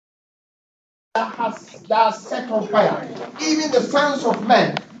that are set on fire. Even the sons of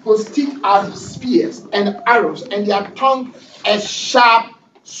men, whose teeth are spears and arrows, and their tongue a sharp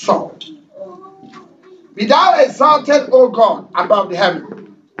sword. Be thou exalted, O God, above the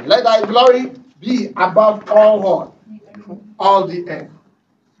heaven. Let thy glory be above all what? All the earth.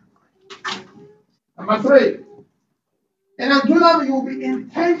 Number 3. In Adullam, you will be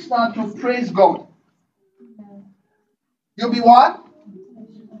intentional to praise God. You'll be what?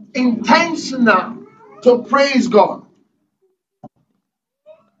 Intentional to praise God.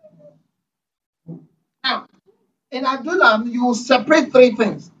 Now, in Adullam, you will separate 3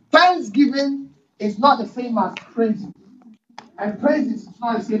 things. Thanksgiving is not the same as praising. And praise is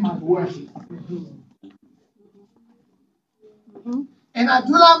not the same as worship. In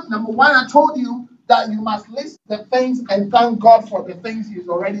Adullam, number 1, I told you that you must list the things and thank God for the things He's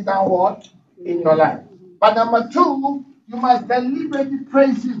already done what? In your life. But number 2, you must deliberately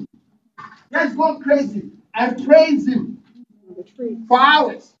praise Him. Let's go crazy and praise Him for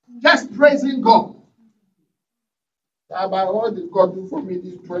hours. Just praising God. About what did God do for me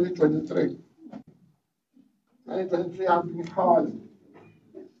this 2023? 2023 has been hard.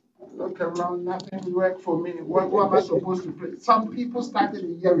 Look around, nothing worked for me. What am I supposed to pray? Some people started the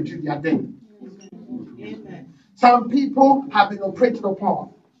year with you, they are dead. Amen. Some people have been operated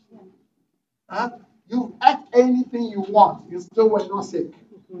upon. You ate anything you want, you still were not sick.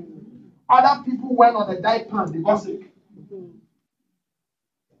 Other people went on a diet plan, they got sick.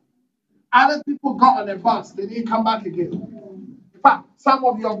 Other people got on a bus, they didn't come back again. In fact, some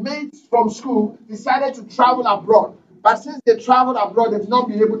of your mates from school decided to travel abroad. But since they traveled abroad, they've not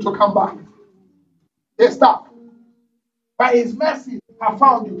been able to come back. They stopped. By His mercy, I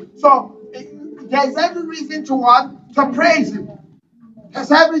found you. So there's every reason to what? To praise Him.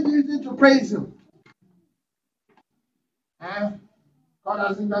 There's every reason to praise Him. God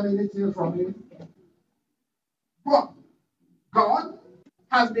hasn't done anything for me. But God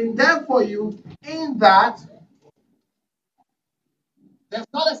has been there for you in that there's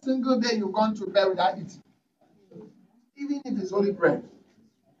not a single day you've gone to bed without eating. Even if it's only bread.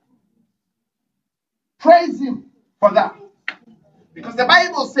 Praise Him for that. Because the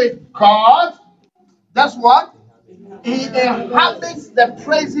Bible says, God, that's what? He inhabits the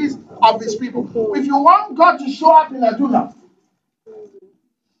praises of His people. If you want God to show up in Adullam,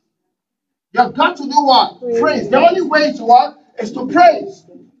 you've got to do what? Praise. The only way to what? Is to praise.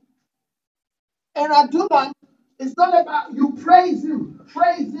 And Adullam, it's not about you praise Him.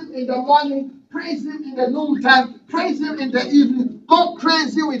 Praise Him in the morning. Praise Him in the noontime. Praise Him in the evening. Go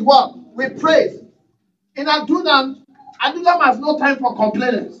crazy with what? With praise. In Adullam has no time for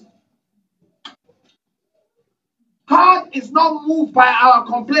complainers. God is not moved by our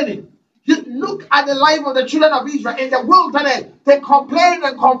complaining. You look at the life of the children of Israel in the wilderness. They complained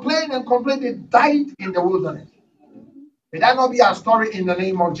and complained and complained. They died in the wilderness. May that not be our story in the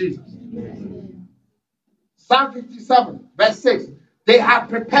name of Jesus. Psalm 57, verse 6. They have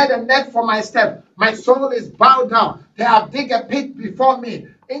prepared a net for my step. My soul is bowed down. They have digged a pit before me,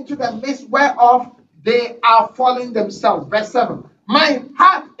 into the midst whereof they are falling themselves. Verse 7. My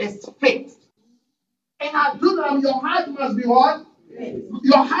heart is fixed. In Adullam, your heart must be what?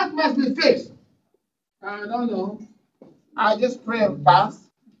 Your heart must be fixed. I don't know. I just pray and fast.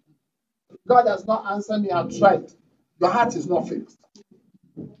 God has not answered me. I've tried. Your heart is not fixed.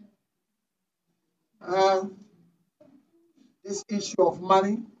 This issue of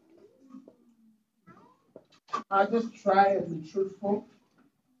money, I just try and be truthful.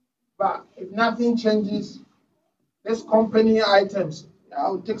 But if nothing changes, this company items,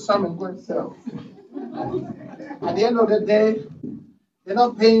 I'll take some and go and sell. At the end of the day, they're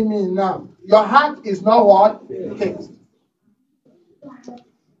not paying me enough. Your heart is not what? Fixed.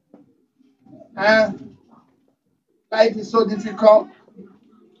 Life is so difficult.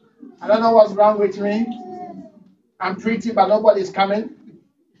 I don't know what's wrong with me. I'm pretty, but nobody's coming.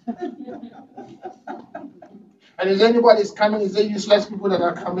 And if anybody's coming, it's the useless people that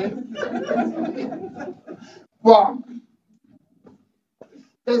are coming. But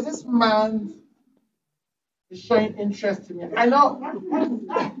there's this man is showing interest in me. I know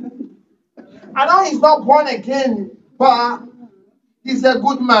he's not born again, but he's a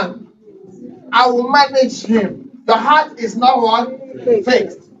good man. I will manage him. The heart is not what?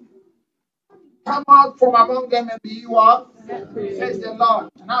 Fixed. Come out from among them and be what? Says the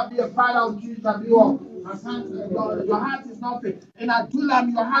Lord. And I'll be a father of Jews and be what? My sons and daughters. Your heart is not fixed. In Adullam,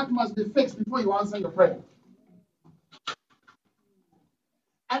 your heart must be fixed before you answer your prayer.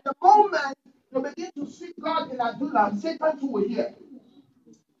 At the moment you begin to seek God in Adullam, Satan too will hear.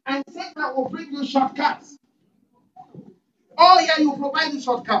 And Satan will bring you shortcuts. Oh yeah, you provide you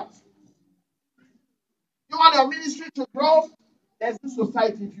shortcuts. You want your ministry to grow? There's this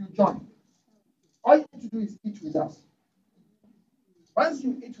society if you join. All you need to do is eat with us. Once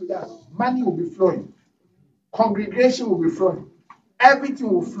you eat with us, money will be flowing. Congregation will be flowing. Everything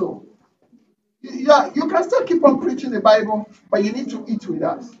will flow. You can still keep on preaching the Bible, but you need to eat with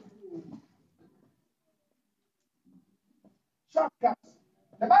us. Shortcuts.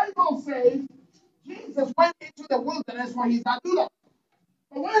 The Bible says Jesus went into the wilderness for his Adullam.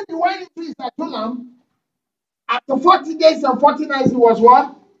 But when he went into his Adullam, after 40 days and 40 nights, he was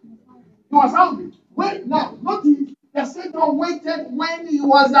what? He was hungry. Wait, now, notice the Satan waited when he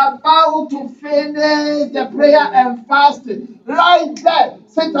was about to finish the prayer and fasting. Right there,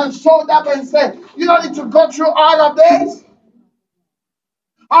 Satan showed up and said, you don't need to go through all of this.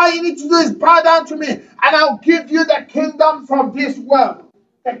 All you need to do is bow down to me, and I'll give you the kingdoms of this world.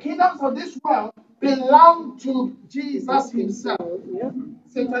 The kingdoms of this world belong to Jesus himself. Yeah.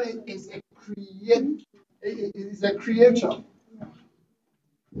 Satan is a creator.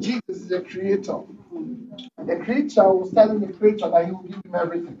 Jesus is a creator. And the creature was telling the creator that he will give him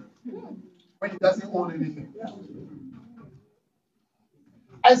everything when he doesn't own anything.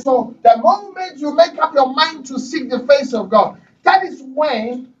 And so the moment you make up your mind to seek the face of God, that is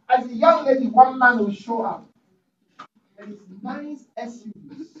when, as a young lady, one man will show up. And it's nice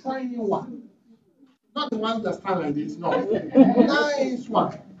SUV, shiny one. Not the ones that stand like this, no. Nice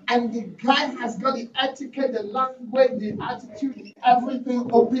one. And the guy has got the etiquette, the language, the attitude, everything.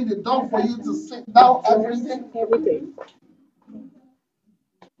 Open the door for you to sit down, everything.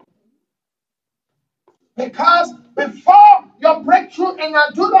 Because before your breakthrough in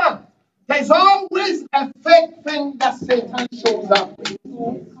Adullam, there's always a fake thing that Satan shows up with.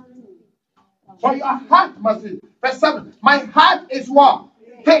 So your heart must be. Verse 7. My heart is what?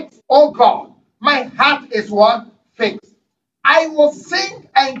 Fixed, oh God. My heart is what? Fixed. I will sing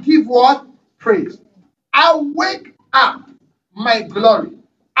and give what? Praise. I'll wake up my glory.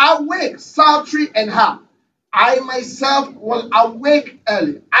 I'll wake psaltery and harp. I myself will awake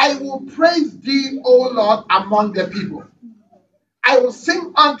early. I will praise thee, O Lord, among the people. I will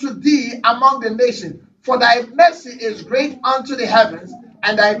sing unto thee among the nations, for thy mercy is great unto the heavens,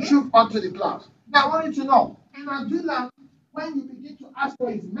 and thy truth unto the clouds. Now I want you to know, in Adullam, when you begin to ask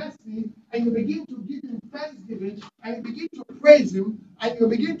for his mercy, and you begin to give him thanksgiving, and you begin to praise him, and you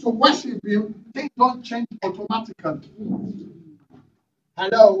begin to worship him, things don't change automatically.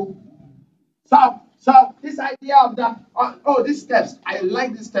 Hello? So this idea of that, these steps, I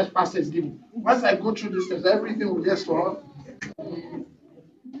like these steps Pastor is giving. Once I go through these steps, everything will just fall.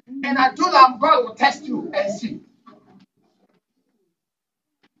 And Adullam, God will test you and see.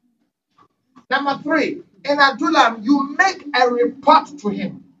 Number 3, in Adullam, you make a report to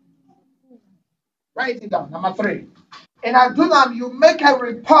him. Write it down. Number 3. In Adullam, you make a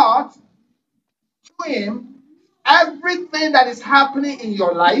report to him, everything that is happening in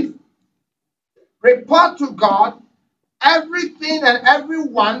your life. Report to God everything and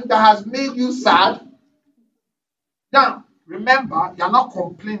everyone that has made you sad. Now, remember, you are not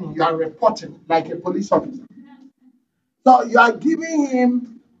complaining, you are reporting like a police officer. So you are giving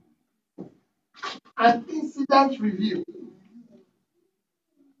him an incident review.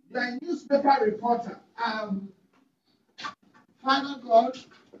 You are a newspaper reporter. Father God,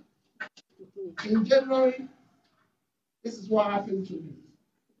 in January, this is what happened to me.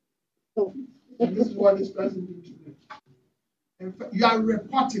 And this is what this person did to me. You are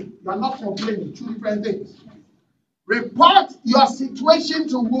reporting, you are not complaining. 2 different things. Report your situation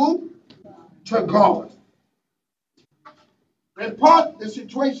to who? To God. Report the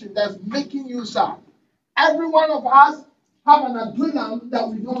situation that's making you sad. Every one of us have an Adullam that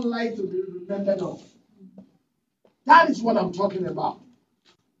we don't like to be remembered of. That is what I'm talking about.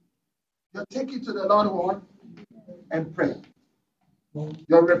 You take it to the Lord and pray.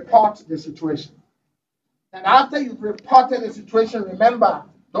 You report the situation. And after you've reported the situation, remember,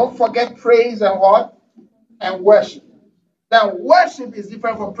 don't forget praise and what? And worship. Now, worship is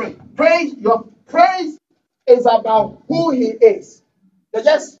different from praise. Your praise is about who he is. You're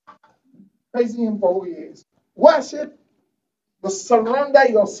just praising him for who he is. Worship, you surrender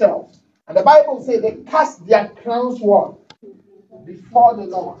yourself. And the Bible says they cast their crowns what? Before the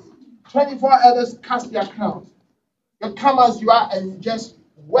Lord. 24 elders cast their crowns. You come as you are and you just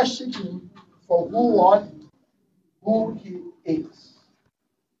worship him for who he is.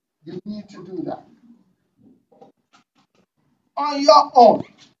 You need to do that. On your own.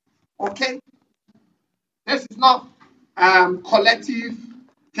 Okay? This is not collective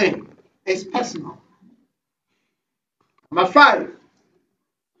thing. It's personal. Number 5.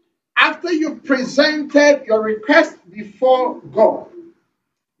 After you presented your request before God,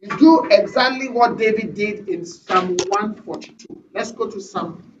 you do exactly what David did in Psalm 142. Let's go to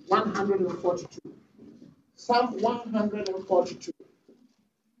Psalm 142. Psalm 142.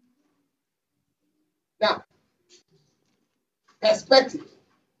 Now, perspective.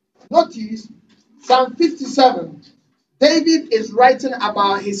 Notice Psalm 57. David is writing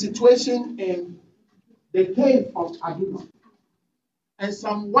about his situation in the cave of Adullam. And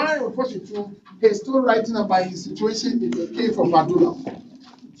Psalm 142, he's still writing about his situation in the cave of Adullam.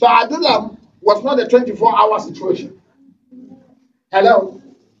 So Adullam was not a 24-hour situation. Hello?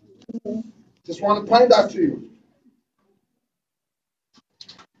 Just want to point that to you.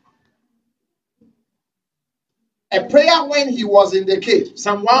 A prayer when he was in the cave.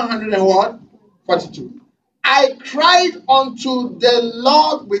 Psalm 142. I cried unto the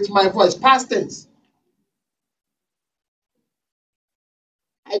Lord with my voice. Past tense.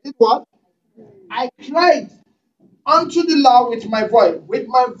 I did what? I cried unto the Lord with my voice. With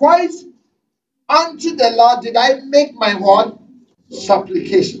my voice unto the Lord did I make my what?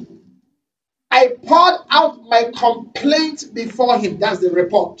 Supplication. I poured out my complaint before him. That's the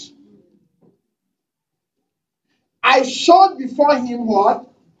report. I showed before him what?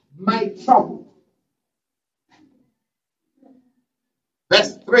 My trouble.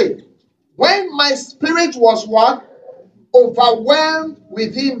 Verse 3. When my spirit was what? Overwhelmed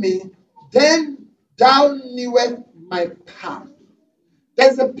within me, then thou knewest my path.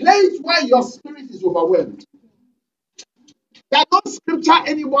 There's a place where your spirit is overwhelmed. That no scripture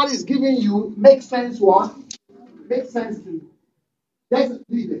anybody is giving you makes sense what? Makes sense to you.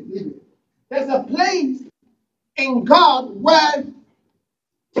 Leave it. There's a place in God where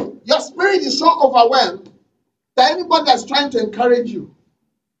your spirit is so overwhelmed that anybody that's trying to encourage you,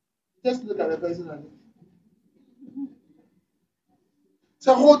 just look at the person and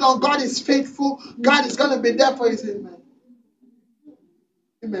say, hold on, God is faithful. God is going to be there for you. Say, amen.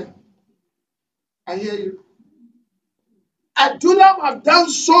 Amen. I hear you. Adullam have done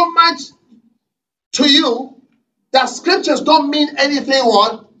so much to you that scriptures don't mean anything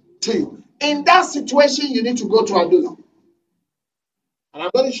what? To you. In that situation, you need to go to Adullam. And I'm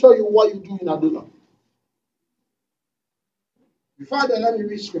going to show you what you do in Adullam. Before that, let me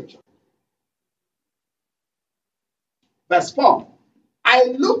read scripture. Verse 4.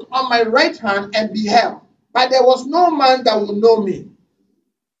 I looked on my right hand and beheld, but there was no man that will know me.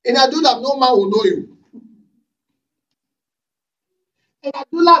 In Adullam, no man will know you. In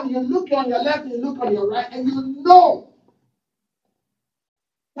Adullam, you look on your left, you look on your right, and you know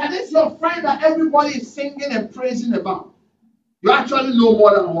that it's your friend that everybody is singing and praising about. You actually know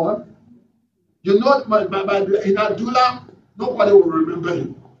more than what? You know, but in Adullam, nobody will remember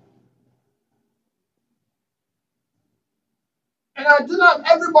you. In Adullam,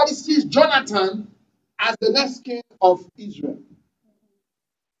 everybody sees Jonathan as the next king of Israel.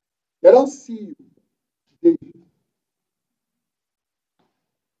 They don't see you, David.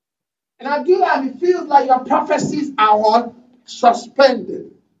 In Adullam, it feels like your prophecies are what?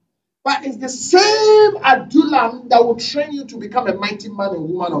 Suspended. But it's the same Adullam that will train you to become a mighty man and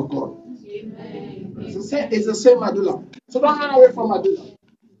woman of God. Amen. It's the same Adullam. So don't run away from Adullam.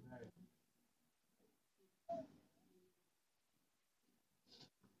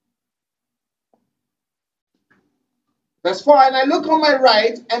 Verse 4, and I looked on my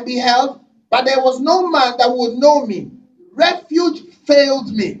right and beheld, but there was no man that would know me. Refuge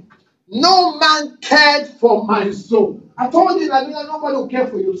failed me. No man cared for my soul. I told you that nobody will care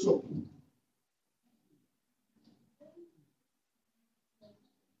for your soul.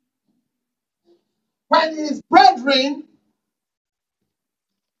 When his brethren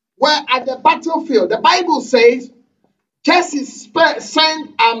were at the battlefield, the Bible says, Jesse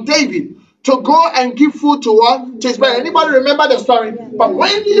sent David to go and give food to what? To his brethren. Anybody remember the story? Yeah. But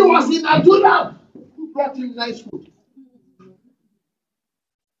when he was in Adullam, who brought him nice food?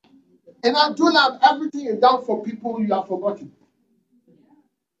 In Adullam, everything is done for people you have forgotten.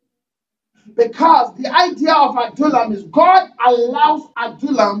 Because the idea of Adullam is God allows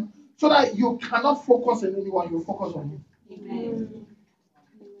Adullam so that you cannot focus on anyone, you focus on him. Amen.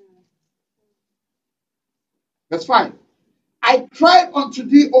 That's fine. I cried unto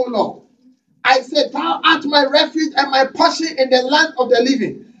thee, O Lord. I said, thou art my refuge and my portion in the land of the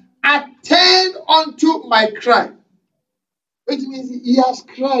living. Attend unto my cry. Which means he has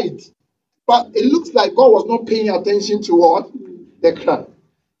cried. But it looks like God was not paying attention to what? The cry.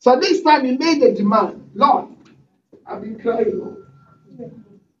 So this time he made a demand. Lord, I've been crying, Lord.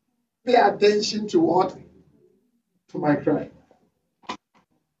 Pay attention to what? To my cry.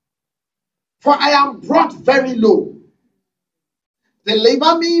 For I am brought very low.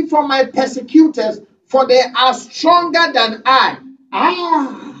 Deliver me from my persecutors, for they are stronger than I.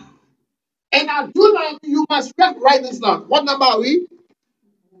 Adullam, you must write this down. What number are we?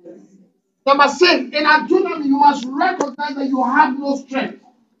 Number 6. In Adullam, you must recognize that you have no strength.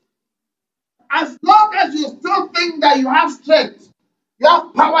 As long as you still think that you have strength, you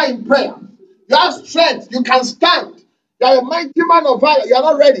have power in prayer, you have strength, you can stand, you are a mighty man of valor, you are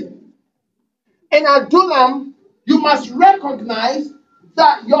not ready. In Adullam, you must recognize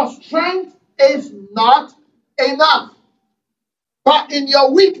that your strength is not enough. But in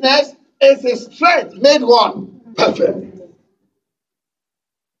your weakness is a strength made one perfect.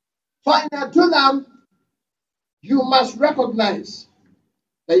 So in Adullam, you must recognize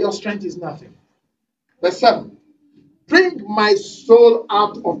that your strength is nothing. Verse 7. Bring my soul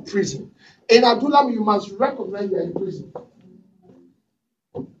out of prison. In Adullam, you must recognize you are in prison.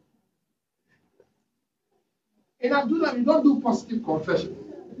 In Adullam, you don't do positive confession.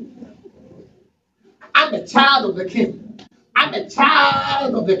 I'm a child of the king. I'm a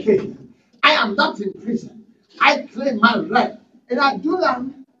child of the king. I am not in prison. I claim my right. In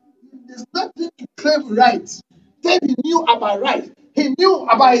Adullam, there's nothing to claim rights. David knew about rights. He knew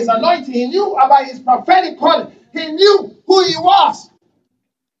about his anointing. He knew about his prophetic calling. He knew who he was.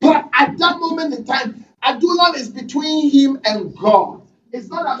 But at that moment in time, Adullam is between him and God. It's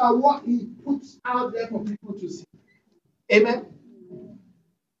not about what he puts out there for people to see. Amen.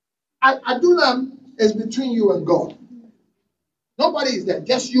 Adullam is between you and God. Nobody is there.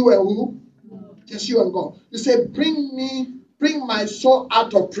 Just you and who? Just you and God. You say, bring my soul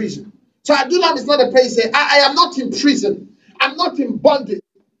out of prison. So Adullam is not a place say, I am not in prison. I'm not in bondage.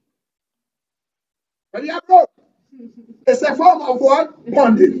 But you are broke. It's a form of what?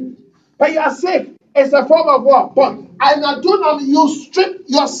 Bondage. But you are sick. It's a form of what? Bondage. And Adullam, you strip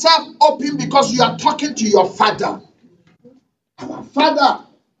yourself open because you are talking to your father. Our father.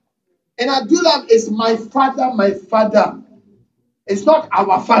 And Adullam is my father, my father. It's not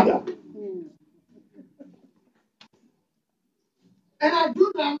our father. And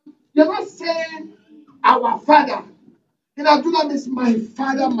Adullam, you're not saying our father. And Adullam is my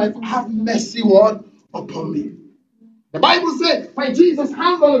father, have mercy upon me. The Bible says, when Jesus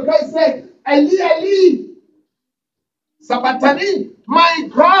hung on the cross, said, Eli, Eli, Sabachthani, my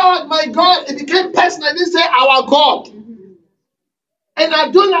God. It became personal. It didn't say our God. And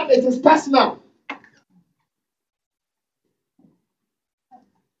Adullam, it is personal.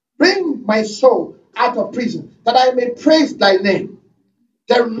 Bring my soul out of prison, that I may praise thy name.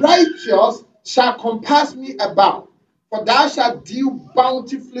 The righteous shall compass me about, for thou shalt deal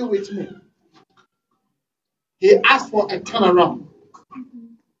bountifully with me. He asked for a turnaround.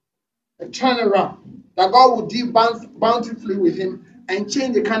 A turnaround. That God would deal bountifully with him and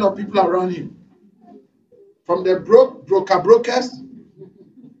change the kind of people around him. From the brokers,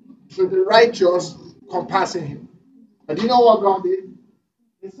 to the righteous compassing him. But do you know what God did?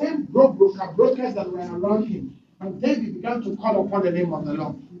 The same brokers that were around him. And David began to call upon the name of the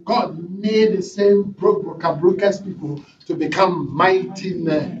Lord. God made the same brokers people to become mighty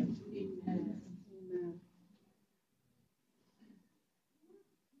men.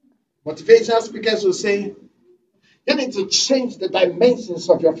 Motivational speakers will say, you need to change the dimensions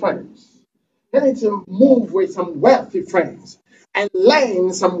of your friends. You need to move with some wealthy friends and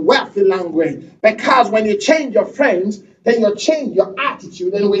learn some wealthy language. Because when you change your friends, then you change your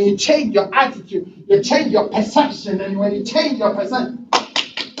attitude. And when you change your attitude, you change your perception. And when you change your perception,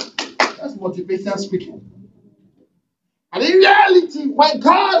 that's motivational speaking. And in reality, when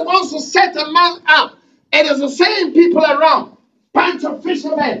God wants to set a man up, it is the same people around. Bunch of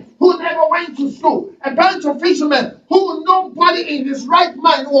fishermen who never went to school. A bunch of fishermen who nobody in his right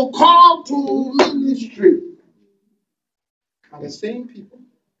mind will call to ministry. Are the same people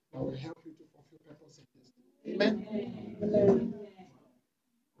that will help you to fulfill purpose and destiny. Amen.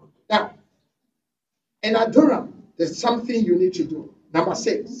 Now, in Adullam, there's something you need to do. Number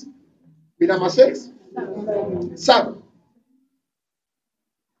 6. Be number 6. 7.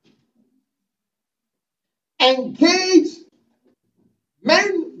 Engage.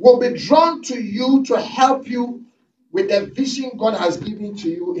 Men will be drawn to you to help you with the vision God has given to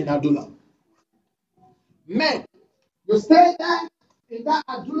you in Adullam. Men, you stay there in that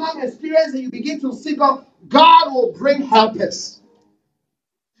Adullam experience and you begin to seek God, God will bring helpers.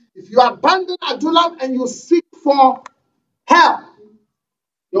 If you abandon Adullam and you seek for help,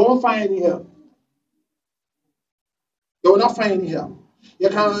 you won't find any help. You will not find any help. You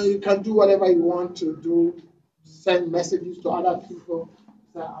can do whatever you want to do, send messages to other people.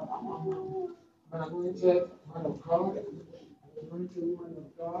 Say, I'm an anointed man of God, an anointed woman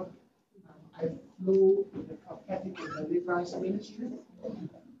of God. I flow in the prophetic and deliverance ministry. And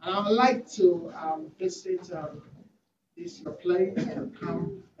I would like to visit this your place and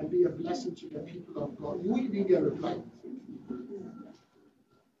come and be a blessing. message to the people of God, you wouldn't even get a reply.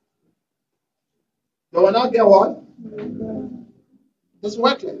 They will not get what? It doesn't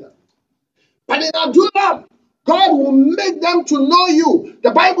work like that. But in Adullam, God will make them to know you.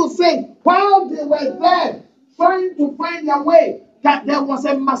 The Bible says, while they were there trying to find their way, that there was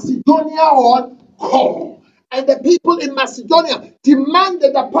a Macedonia call. And the people in Macedonia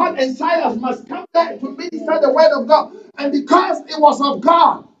demanded that Paul and Silas must come there to minister the word of God. And because it was of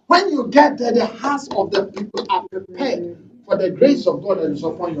God, when you get there, the hearts of the people are prepared for the grace of God that is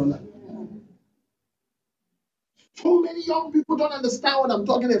upon your life. So many young people don't understand what I'm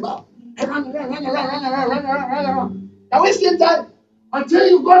talking about. Run around. Now wasting time until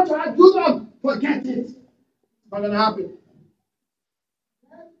you go to Adullam, forget it. It's not going to happen.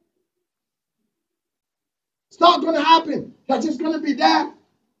 It's not going to happen. You're just going to be there.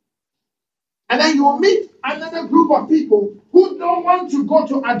 And then you will meet another group of people who don't want to go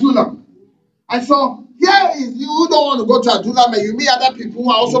to Adullam. And so here is you who don't want to go to Adullam, and you meet other people who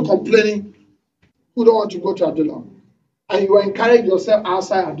are also complaining who don't want to go to Adullam. And you encourage yourself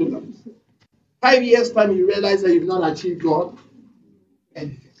outside Adullam. 5 years' time, you realize that you've not achieved God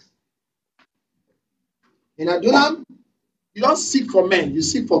anything. In Adullam, you don't seek for men, you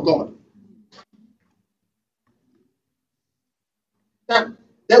seek for God. Now,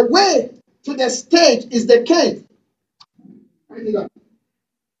 the way to the stage is the cave.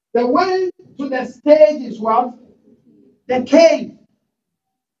 The way to the stage is what? The cave.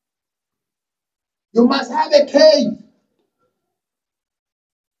 You must have a cave.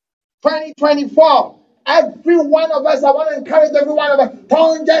 2024. Every one of us, I want to encourage every one of us,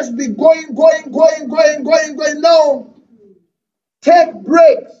 don't just be going. No. Take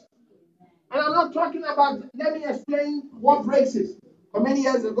breaks. And I'm not talking about, let me explain what breaks is. For many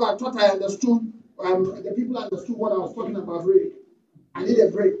years ago, I thought I understood, the people understood what I was talking about really. I need a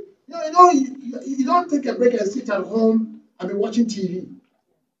break. You don't take a break and sit at home and be watching TV.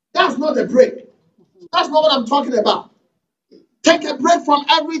 That's not a break. That's not what I'm talking about. Take a break from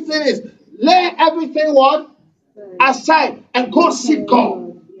everything. Lay everything what? Aside and go seek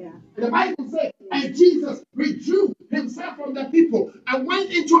God. And the Bible says, and Jesus withdrew himself from the people and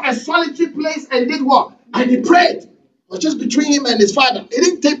went into a solitary place and did what? And he prayed. It was just between him and his father. He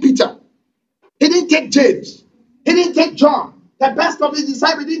didn't take Peter. He didn't take James. He didn't take John. The best of his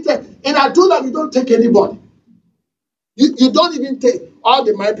disciples didn't take. In Adullam, you don't take anybody. You don't even take all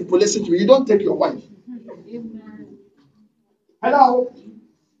the married people. Listen to me. You don't take your wife. Hello?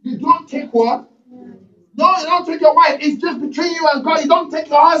 You don't take what? No, you don't take your wife. It's just between you and God. You don't take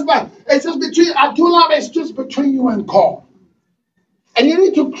your husband. It's just between Adullam. It's just between you and God. And you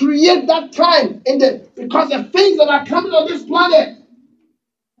need to create that time because the things that are coming on this planet,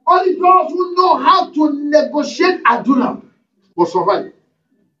 only those who know how to negotiate Adullam will survive.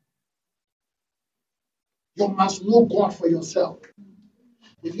 You must know God for yourself.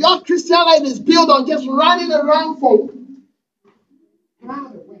 If your Christian life is built on just running around for man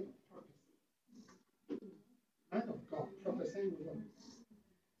of God, prophesying with God.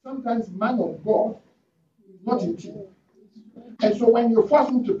 Sometimes man of God is not in you. And so when you force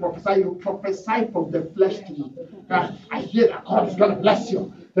him to prophesy, you prophesy from the flesh to you. I hear that God is going to bless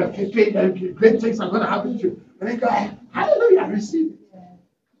you. The great things are going to happen to you. And then go, hallelujah, receive it.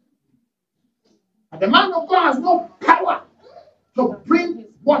 And the man of God has no power to bring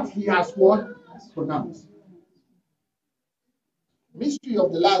what he has pronounced. Mystery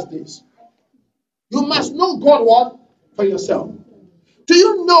of the last days. You must know God for yourself. Do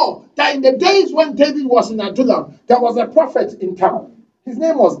you know that in the days when David was in Adullam, there was a prophet in town? His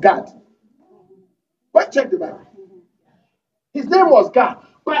name was Gad. Go check the Bible. His name was Gad.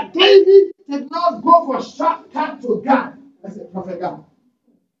 But David did not go for shortcut to Gad as a prophet Gad.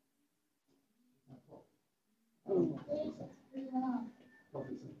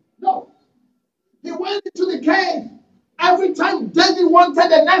 No. He went into the cave. Every time David wanted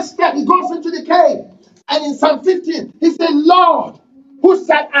the next step, he goes into the cave. And in Psalm 15, he said, Lord, who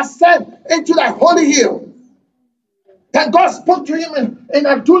shall ascend into thy holy hill? Then God spoke to him in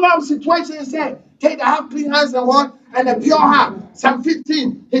Adullam situation. He said, take the half clean hands and what? And a pure heart. Psalm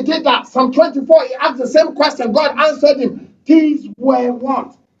 15, he did that. Psalm 24, he asked the same question. God answered him. These were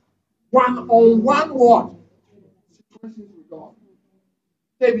what? One-on-one what? Situations with God.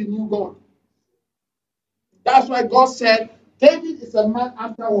 David knew God. That's why God said, David is a man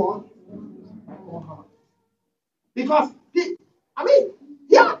after what? Because David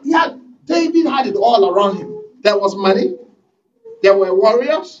had it all around him. There was money, there were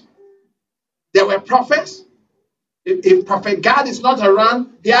warriors, there were prophets. If Prophet God is not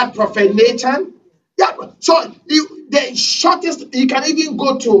around, he had Prophet Nathan. Yeah, so the shortest, you can even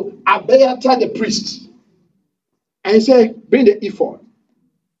go to Abiathar the priest and say, bring the ephod.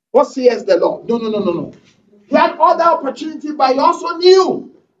 What says the Lord? No, no, no, no, no. He had other opportunity, but he also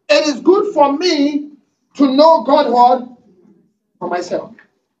knew it is good for me to know God word for myself.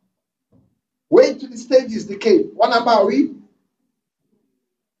 Wait till the stage is decayed. What number are we?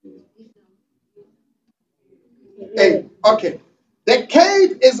 8. Okay. The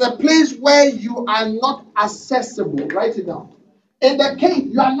cave is a place where you are not accessible. Write it down. In the cave,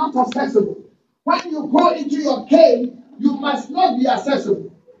 you are not accessible. When you go into your cave, you must not be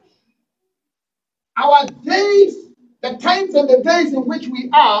accessible. Our days, the times and the days in which we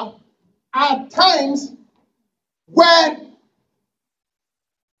are times where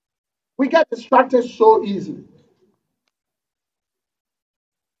we get distracted so easily.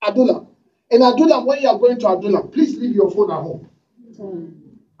 Adullam. In Adullam, when you are going to Adullam, please leave your phone at home.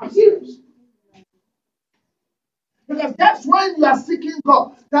 I'm serious. Because that's when you are seeking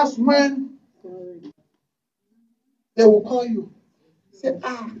God. That's when they will call you. Say,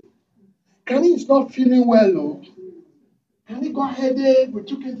 Granny is not feeling well, no. Granny got headache. We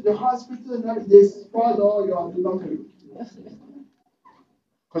took him to the hospital and they spoiled all your Adullam.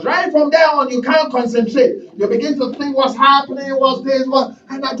 Because right from there on, you can't concentrate. You begin to think what's happening, what's this, what.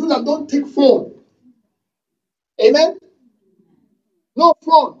 And Adullam, don't take phone. Amen? No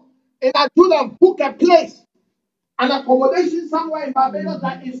phone. In Adullam, book a place, an accommodation somewhere in Barbados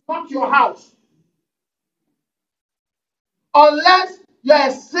that is not your house. Unless you're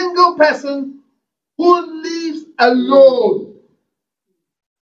a single person who lives alone.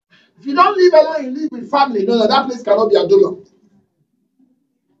 If you don't live alone, you live with family. No, that place cannot be Adullam.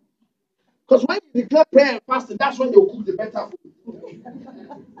 Because when you declare prayer and fasting, that's when they'll cook the better food.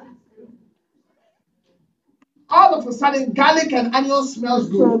 All of a sudden, garlic and onion smells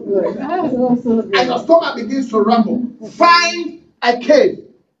good. So good. And your stomach begins to rumble. Find a cave.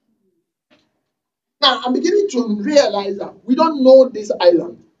 Now, I'm beginning to realize that we don't know this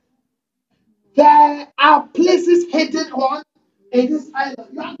island. There are places hidden on in this island.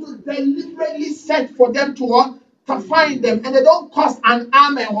 You have to deliberately search for them to find them. And they don't cost an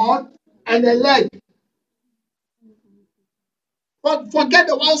arm and a leg. But forget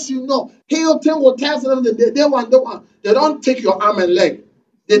the ones you know. Hilton hotels, they want. They don't take your arm and leg.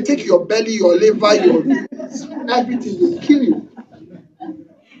 They take your belly, your liver, your everything. They kill you.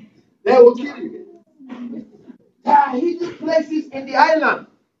 They will kill you. There are hidden places in the island.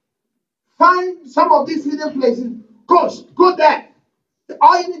 Find some of these hidden places. Go there.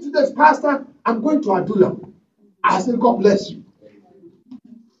 All you need to do is, Pastor, I'm going to Adullam. I said, God bless you.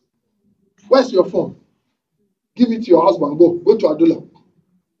 Where's your phone? Give it to your husband. Go to Adullam.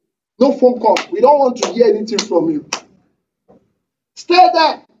 No phone call. We don't want to hear anything from you. Stay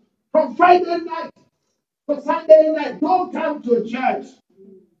there from Friday night to Sunday night. Don't come to church.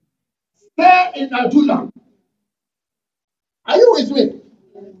 Stay in Adullam. Are you with me?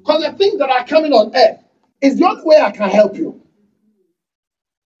 Because the things that are coming on earth is the only way I can help you.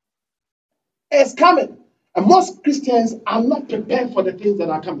 It's coming. And most Christians are not prepared for the things that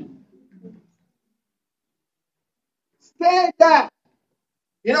are coming. Stay there.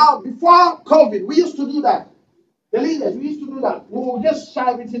 You know, before COVID, we used to do that. The leaders, we used to do that. We will just shut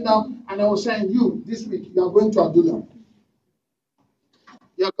everything down and I will say, you, this week, you are going to Adullam.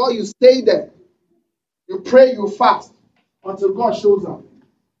 You stay there. You pray, you fast until God shows up.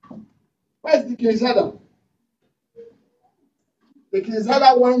 Where's the King's Heather? The King's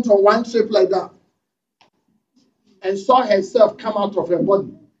Heather went on one trip like that and saw herself come out of her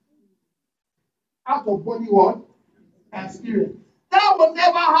body. Out of body what? Experience. That will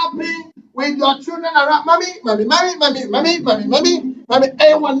never happen with your children around. Mommy. It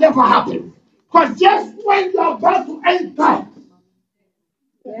will never happen. Because just when you're about to enter,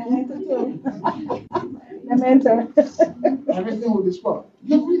 everything will be spoiled.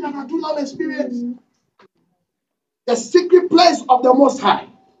 You read an Adullam experience. The secret place of the Most High.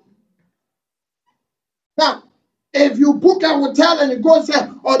 Now, if you book a hotel and you go and say,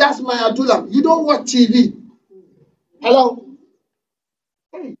 oh, that's my Adullam, you don't watch TV. Hello?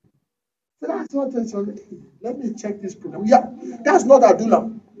 Hey, so that's what it's on. Let me check this program. Yeah, that's not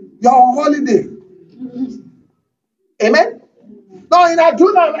Adullam. You're on holiday. Amen? Now, in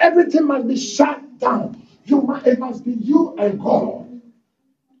Adullam, everything must be shut down. It must be you and God.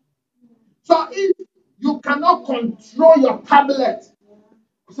 So if you cannot control your tablet,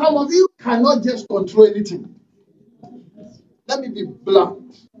 some of you cannot just control anything. Let me be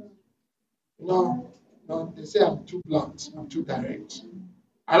blunt. No, they say I'm too blunt. I'm too direct.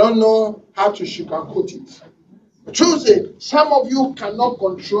 I don't know how to sugarcoat it. The truth is, some of you cannot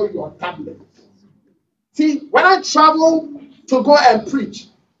control your tablet. See, when I travel to go and preach,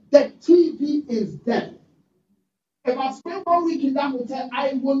 the TV is there. If I spend 1 week in that hotel,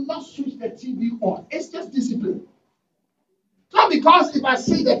 I will not switch the TV on. It's just discipline. Not because if I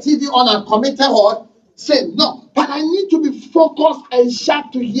see the TV on and committed or say no, but I need to be focused and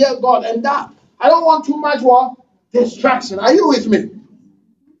sharp to hear God, and that I don't want too much what distraction. Are you with me?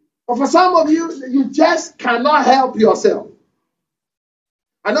 But for some of you, you just cannot help yourself.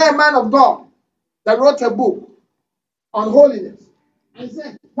 I know a man of God that wrote a book on holiness. And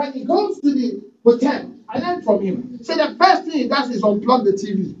said when he goes to the hotel, I learned from him. So the first thing he does is unplug the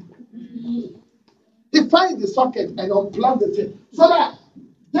TV. He finds the socket and unplug the TV so that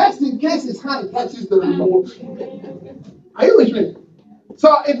just in case his hand touches the remote. Are you with me?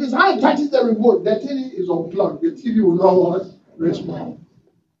 So if his hand touches the remote, the TV is unplugged. The TV will not respond.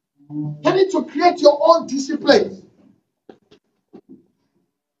 You need to create your own discipline.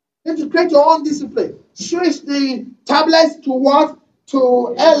 You need to create your own discipline. Switch the tablets to what?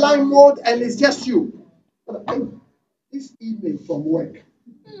 To airline mode, and it's just you. This evening from work,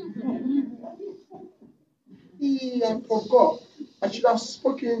 I forgot. I should have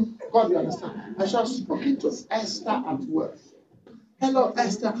spoken. God, you understand? I should have spoken to Esther at work. Hello,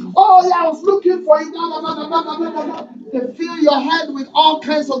 Esther. Oh, yeah, I was looking for you. No, no, no, no, no, no, no, no. They fill your head with all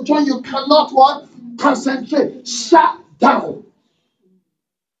kinds of joy. You cannot what? Concentrate. Shut down.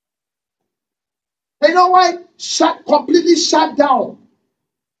 You know why? Completely shut down.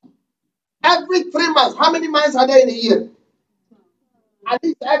 Every 3 months. How many months are there in a year? At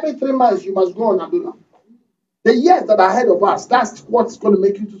least every 3 months you must go on Adullam. The years that are ahead of us, that's what's going to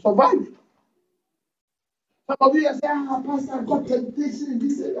make you to survive. Some of you say, Pastor, I've got temptation in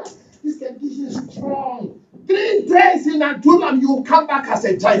this area. This temptation is strong. 3 days in Adullam, you will come back as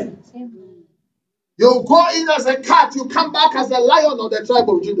a giant. You'll go in as a cat, you come back as a lion of the tribe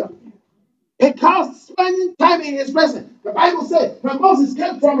of Judah. Because spending time in his presence. The Bible says, when Moses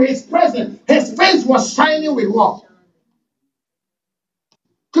came from his presence, his face was shining with what?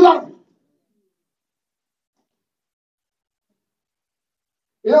 Glory.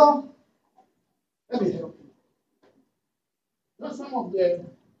 You know, let me help you. You know, some of the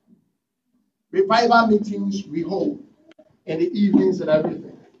revival meetings we hold in the evenings and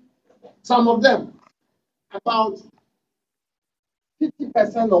everything. Some of them, about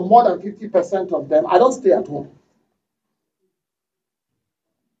 50% or more than 50% of them, I don't stay at home.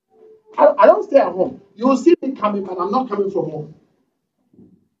 I don't stay at home. You will see me coming, but I'm not coming from home.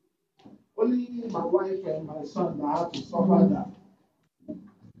 Only my wife and my son that have to suffer that.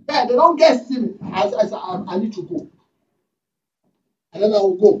 Yeah, they don't get to see me. I need to go. And then I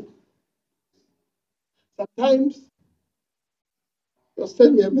will go. Sometimes they'll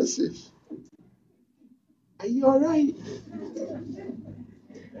send me a message. Are you all right?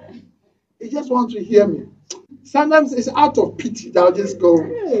 They just want to hear me. Sometimes it's out of pity that I'll just go.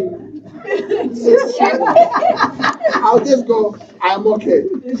 I'll just go, I'm okay.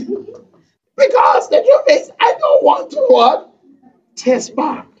 Because the truth is, I don't want to what? Test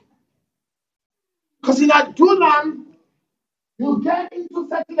back. Because in Adullam, you get into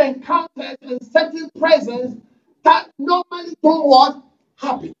certain encounters and certain presence that normally don't what?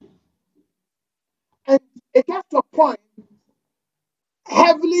 Happen. And it gets to a point,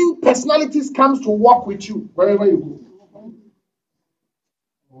 heavenly personalities comes to walk with you wherever you go.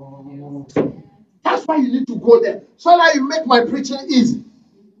 That's why you need to go there. So that you make my preaching easy.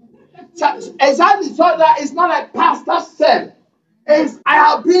 So, exactly. So that it's not like Pastor said. It's, I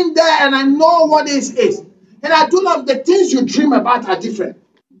have been there and I know what this is. And I do know the things you dream about are different.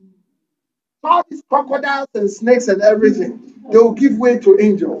 All these crocodiles and snakes and everything, they will give way to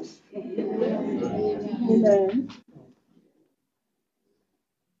angels. Amen.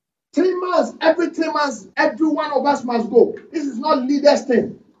 3 months, every 3 months, every one of us must go. This is not leaders'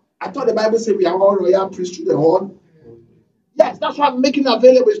 thing. I thought the Bible said we are all royal priesthood and all. Yes, that's why I'm making it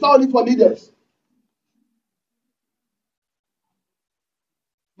available. It's not only for leaders.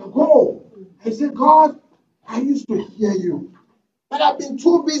 You go. I say, God, I used to hear you. But I've been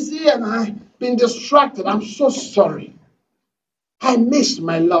too busy and I've been distracted. I'm so sorry. I miss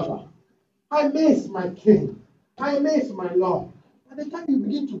my lover. I miss my king. I miss my Lord. By the time you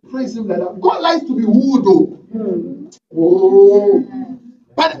begin to praise him like that, God likes to be wooed though. Oh.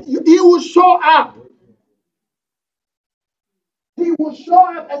 But he will show up. He will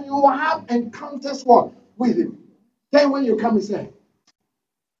show up and you will have encounters what? With him. Then when you come and say,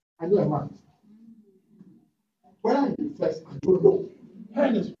 I know a man. Where are you first? I don't know.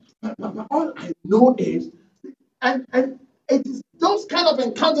 But all I know is, and it is those kind of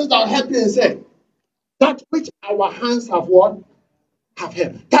encounters that will help you and say, that which our hands have what? have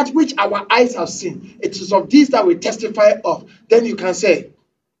heard, that which our eyes have seen. It is of these that we testify of. Then you can say,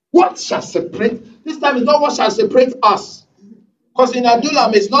 what shall separate? This time it's not what shall separate us. Because in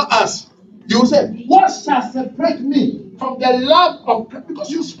Adullam, it's not us. You say, what shall separate me from the love of Christ? Because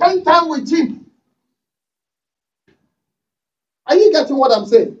you spend time with him. Are you getting what I'm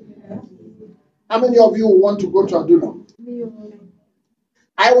saying? How many of you want to go to Adullam?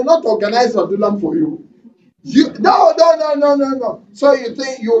 I will not organize Adullam for you. No. So you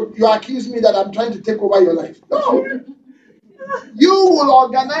think you accuse me that I'm trying to take over your life? No. You will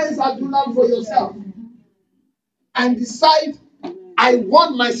organize Adullam for yourself and decide, I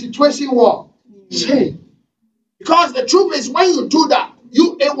want my situation what? Change. Because the truth is, when you do that,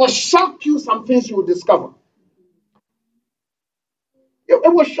 it will shock you some things you will discover.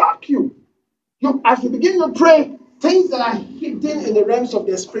 It will shock you. As you begin to pray, things that are hidden in the realms of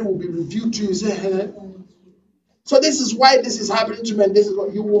the spirit will be revealed to you. Say, hey. So this is why this is happening to me, and this is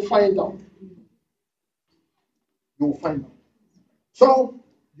what you will find out. You will find out. So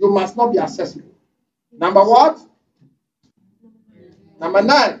you must not be accessible. Number what? Number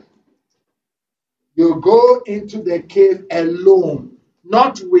 9. You go into the cave alone,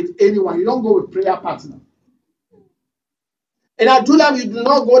 not with anyone. You don't go with prayer partner. In Adullam, you do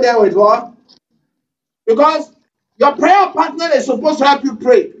not go there with what? Because your prayer partner is supposed to help you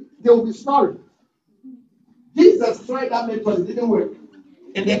pray. They will be sorry. Jesus tried that method, it didn't work.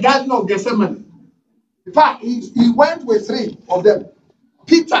 In the Garden of Gethsemane. In fact, he went with 3 of them.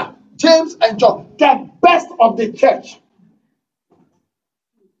 Peter, James, and John. The best of the church.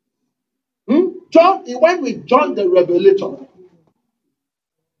 John, he went with John the Revelator.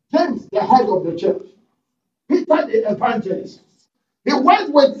 James, the head of the church. Peter, the evangelist. He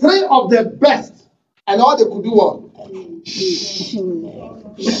went with 3 of the best. And all they could do was,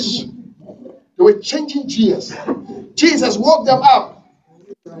 they were changing gears. Jesus woke them up.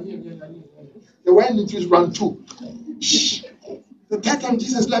 They went into round 2. The third time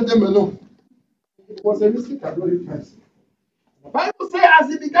Jesus let them alone. It was a mistake I don't first. The Bible says, as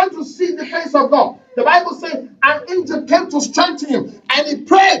he began to see the face of God, the Bible says, an angel came to strengthen him, and he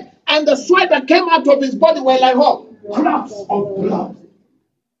prayed, and the sweat that came out of his body were like what? Drops of blood.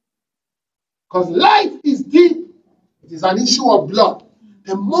 Because life is deep. It is an issue of blood.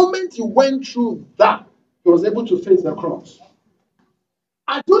 The moment he went through that, he was able to face the cross.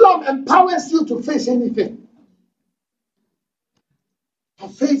 Adullam empowers you to face anything. To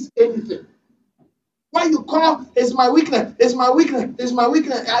face anything. What you call is my weakness, is my weakness, is my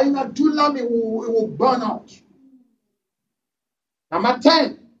weakness. In Adullam, it will burn out. Number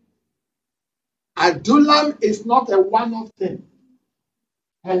 10. Adullam is not a one-off thing.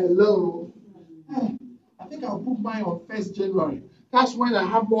 Hello. Hey, I think I'll book mine on 1st January. That's when I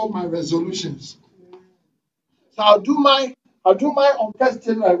have all my resolutions. So I'll do mine on 1st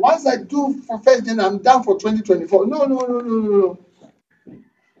January. Once I do for 1st January, I'm done for 2024. No.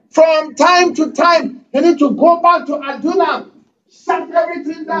 From time to time, you need to go back to Adullam, shut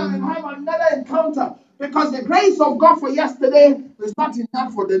everything down, and have another encounter. Because the grace of God for yesterday is not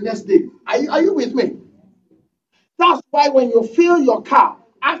enough for the next day. Are you with me? That's why when you fill your car,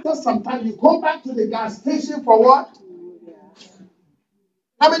 after some time, you go back to the gas station for what?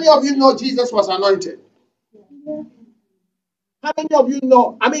 How many of you know Jesus was anointed? How many of you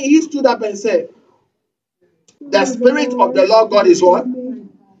know? I mean, he stood up and said, the Spirit of the Lord God is what?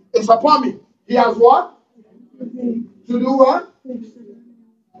 It's upon me. He has what? To do what?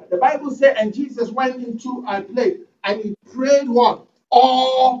 The Bible said, and Jesus went into a place and he prayed what?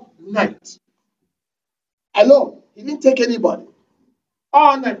 All night. Alone. He didn't take anybody.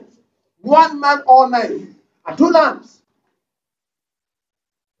 All night. One man all night. Adullam.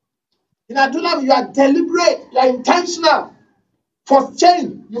 In Adullam, you are deliberate. You are intentional. For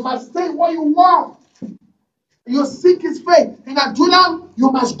change, you must say what you want. You seek his faith. In Adullam,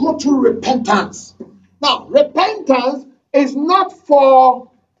 you must go through repentance. Now, repentance is not for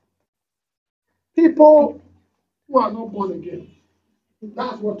people who are not born again.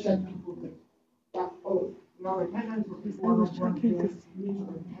 That's what church people think. That, now repentance for people who are not born again.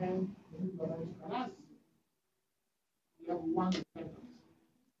 That's level 1 repentance.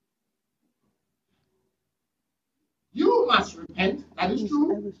 You must repent. That is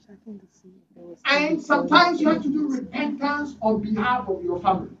true. And sometimes you have to do repentance on behalf of your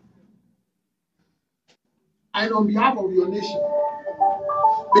family and on behalf of your nation.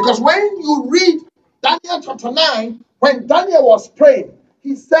 Because when you read Daniel chapter 9, when Daniel was praying,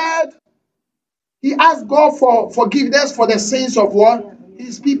 he said, he asked God for forgiveness for the sins of what?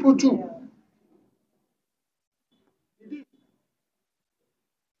 His people too.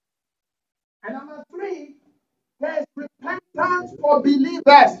 And number 3, There's repentance for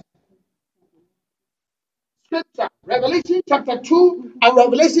believers. Scripture, Revelation chapter 2 and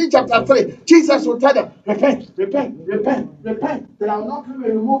Revelation chapter 3. Jesus will tell them, repent, repent, repent, repent. That I will not come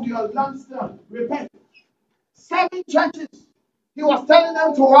and remove your lampstand. Repent. 7 churches. He was telling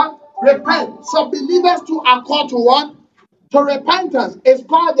them to what? Repent. So believers too are called to what? To repentance. It's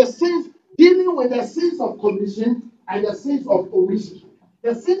called the sins, dealing with the sins of commission and the sins of omission.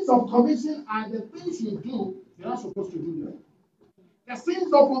 The sins of commission are the things you do, you're not supposed to do them. The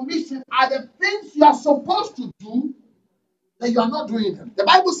sins of omission are the things you are supposed to do, that you are not doing them. The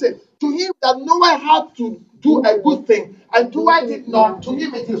Bible says, to him that Noah had to do a good thing, and do I did not, to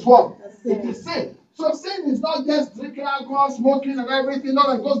him it is what? It is sin. So sin is not just drinking alcohol, smoking, and everything.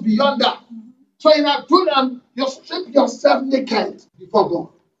 No, it goes beyond that. So in Adullam, you strip yourself naked before God.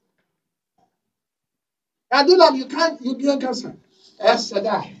 Adullam, you can't cancel. Es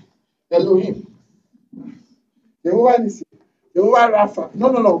Shaddai, Elohim. Jehovah Nissi, Jehovah Rapha.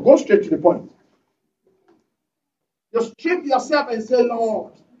 No. Go straight to the point. You strip yourself and say,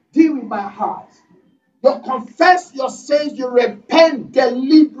 Lord, deal with my heart. You confess your sins, you repent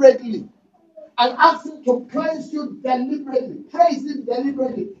deliberately. And ask him to cleanse you deliberately. Praise him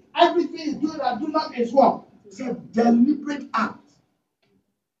deliberately. Everything you do that do not is what? It's a deliberate act.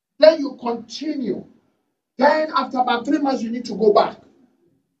 Then you continue. Then after about 3 months, you need to go back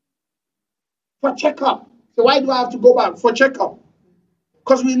for checkup. So why do I have to go back for checkup?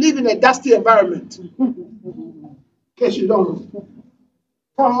 Because we live in a dusty environment. In case you don't know.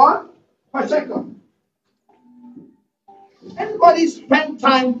 For what? For checkup. Anybody spend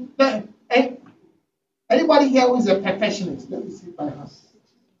time there? Anybody here who is a perfectionist? Let me see if I have.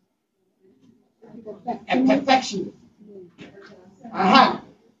 A perfectionist. Aha.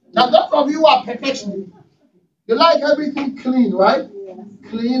 Now, those of you who are perfectionists, you like everything clean, right?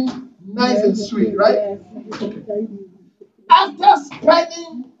 Clean, nice and sweet, right? Okay. After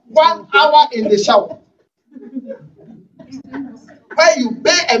spending 1 hour in the shower, where you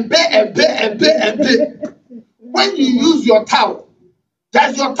bathe and bathe and bathe and bathe and bathe, when you use your towel,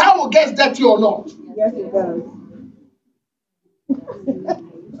 does your towel get dirty or not? Yes, it does.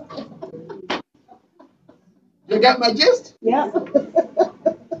 You get my gist? Yeah.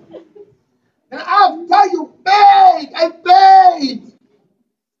 And after you bathe and bathe,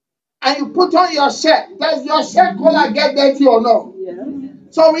 and you put on your shirt, does your shirt collar get dirty or not? Yeah.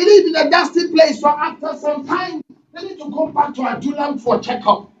 So we live in a dusty place. So after some time, we need to go back to Adullam for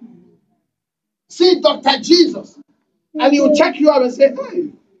checkup. See Dr. Jesus, and he'll check you out and say,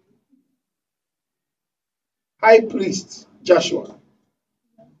 hey, High Priest Joshua,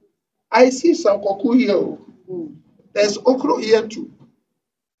 I see some koku here. There's okra here too.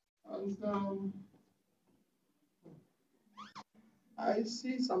 And I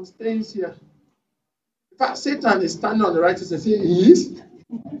see some stains here. In fact, Satan is standing on the right side and saying, he is?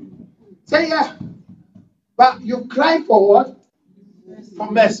 Say, yeah. But you cry for what?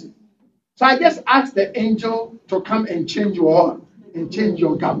 For mercy. So I just asked the angel to come and change your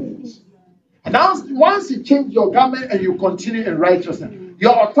garments. And now, once you change your garment and you continue in righteousness,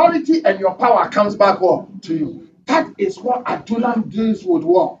 your authority and your power comes back to you. That is what Adullam deals with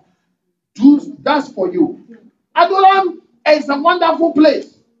what? That's for you. Adullam is a wonderful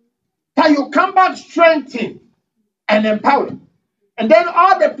place. That you come back strengthened and empowered. And then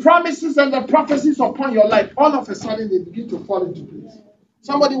all the promises and the prophecies upon your life, all of a sudden they begin to fall into place.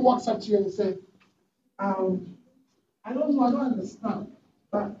 Somebody walks up to you and says, I don't know, I don't understand.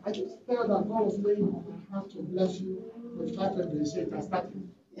 But I just felt that God was laying on my heart to bless you with 500 shekels. I started.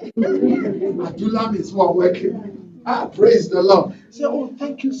 Adullam is what working. Praise the Lord. Say, oh,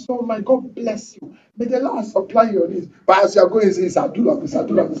 thank you so much. God bless you. May the Lord supply your needs. But as you're going, say, it's Adullam. It's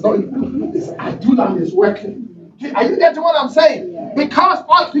Adullam. It's not you. It's Adullam is working. Are you getting what I'm saying? Yeah. Because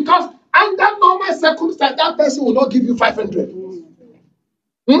under normal circumstances, that person will not give you 500.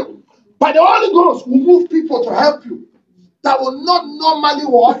 But the Holy Ghost will move people to help you that will not normally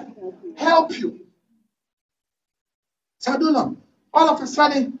what? Help you. Adullam. All of a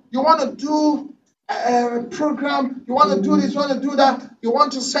sudden, you want to do a program, you want to do this, you want to do that, you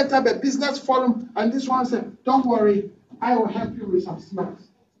want to set up a business forum, and this one said, don't worry, I will help you with some snacks.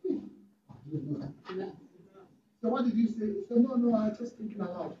 So what did you say? He said, no, I was just thinking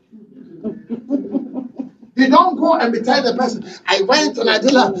aloud. You don't go and be telling the person, I went to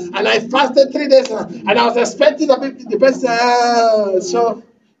Adullam and I fasted 3 days and I was expecting the person, so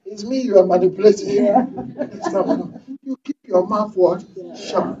it's me you are manipulating. Yeah. You keep your mouth what?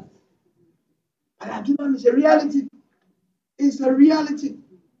 Shut. But Adullam is a reality. It's a reality.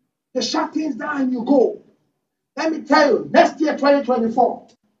 You shut things down and you go. Let me tell you, next year, 2024,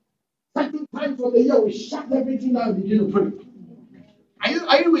 certain times of the year we shut everything down and begin to pray.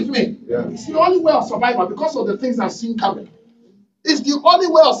 Are you with me? Yeah. It's the only way of survival because of the things I've seen coming. It's the only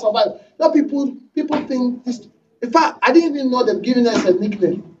way of survival. Now people think this. In fact, I didn't even know they've given us a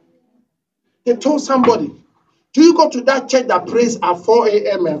nickname. They told somebody, do you go to that church that prays at 4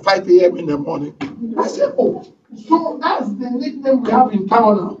 a.m. and 5 a.m. in the morning? I said, oh, so that's the nickname we have in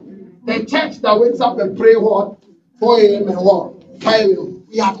town now. The church that wakes up and pray what? 4 a.m. and what? 5 a.m.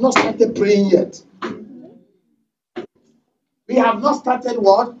 We have not started praying yet. We have not started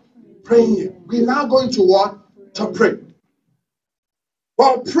what? Praying yet. We're now going to what? To pray.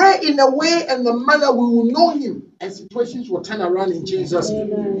 But pray in a way and the manner we will know him and situations will turn around in Jesus'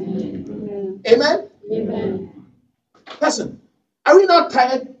 name. Amen? Amen. Listen, are we not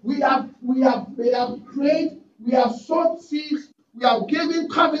tired? We have prayed, we have sowed seeds, we have given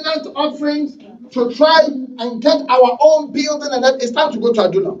covenant offerings to try and get our own building, and then it's time to go to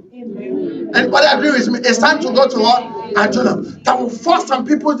Adullam. Anybody agree with me? It's time to go to what? Adullam. That will force some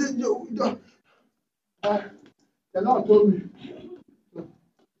people to do. The Lord told me.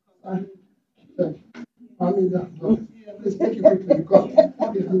 Please take it quickly because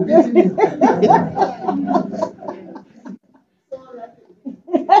it's been beating me.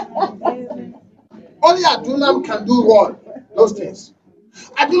 Only Adullam can do what? Those things.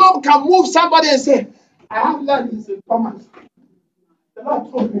 Adullam can move somebody and say, I have land in St. Thomas. The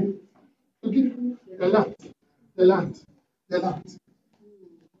Lord told me to give you the land. The land. The land.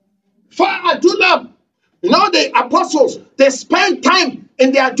 For Adullam, you know the apostles, they spent time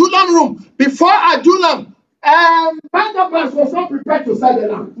in the Adullam room. Before Adullam, Barnabas was not prepared to sell the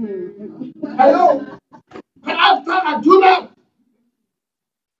land. Hello? But after Adullam,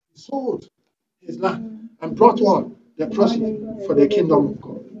 he sold his land and brought what? The proceeds for the kingdom of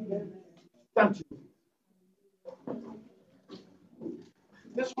God. Thank you.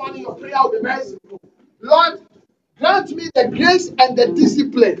 This morning your prayer will be very simple. Lord, grant me the grace and the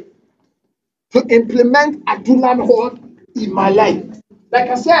discipline to implement Adullam word in my life. Like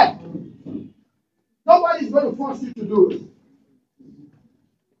I said, nobody is going to force you to do it.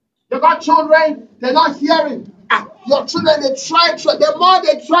 You got children, they're not hearing. Your children, they try. The more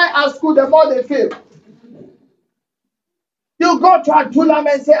they try at school, the more they fail. You go to Adullam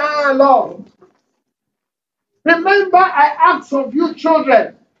and say, Lord, remember I asked of you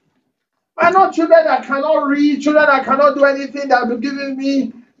children. I'm not children that cannot read, children that cannot do anything that will be giving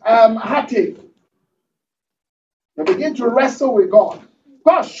me heartache. You begin to wrestle with God.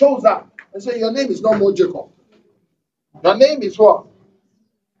 God shows up and says, your name is no more Jacob. Your name is what?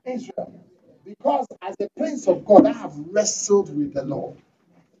 Israel. Because as a prince of God, I have wrestled with the Lord.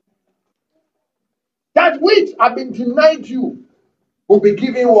 That which have been denied you will be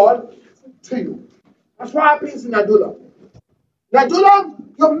given what? To you. That's what happens in Adullam. In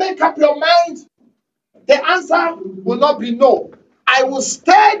Adullam, you make up your mind. The answer will not be no. I will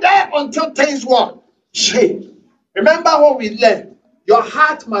stay there until things what? Change. Remember what we learned. Your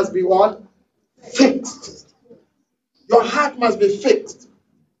heart must be what? Fixed. Your heart must be fixed.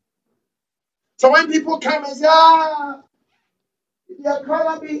 So when people come and say, you're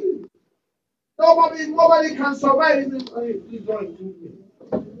gonna be, nobody can survive. Please don't include me.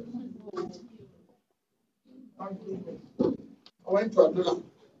 I went to Adullam.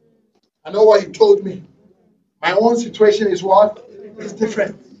 I know what he told me. My own situation is what? It's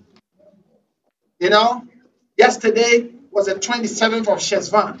different. You know, yesterday was the 27th of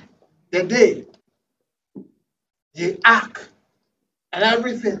Shesvan, the day, the ark, and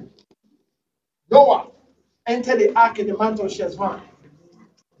everything. Noah entered the ark in the month of Shesvan.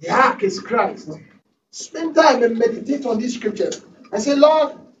 The ark is Christ. Spend time and meditate on these scriptures. I say,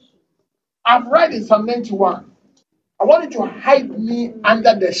 Lord, I've read in Psalm 91. I want you to hide me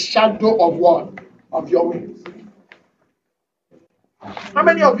under the shadow of what? Of your wings. How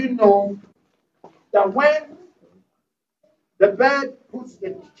many of you know that when the bird puts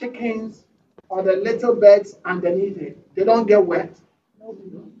the chickens or the little birds underneath it, they don't get wet?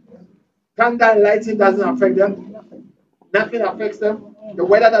 Thunder and lightning doesn't affect them. Nothing affects them. The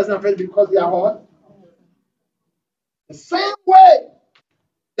weather doesn't affect them because they are hot. The same way,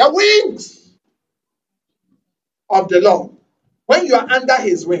 the wings of the Lord, when you are under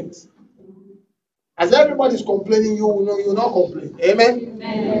his wings, as everybody's complaining, you will know you will not complain. Amen?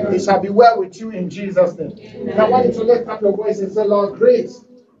 Amen. It shall be well with you in Jesus' name. And I want you to lift up your voice and say, Lord, grace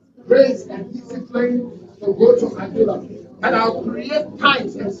and discipline to go to Adullam. And I'll create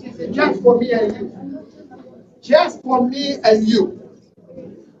times and seasons just for me and you. Just for me and you.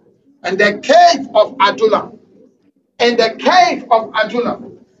 And the cave of Adullam. In the cave of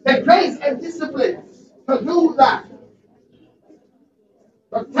Adullam. The grace and discipline to do that.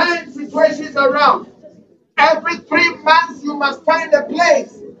 to turn situations around. Every 3 months, you must find a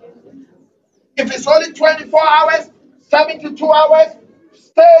place. If it's only 24 hours, 72 hours,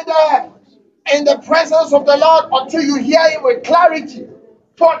 stay there in the presence of the Lord until you hear Him with clarity.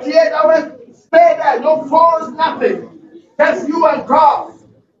 48 hours, stay there. No phones, nothing. Just you and God.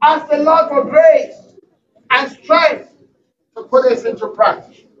 Ask the Lord for grace and strength to put this into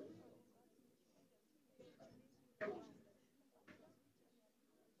practice.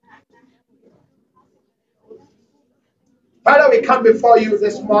 Father, we come before you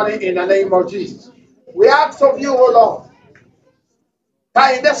this morning in the name of Jesus. We ask of you, O Lord,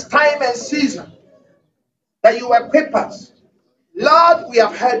 that in this time and season, that you equip us. Lord, we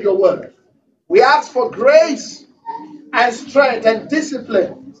have heard your word. We ask for grace and strength and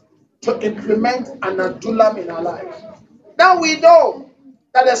discipline to implement an Adullam in our lives. Now we know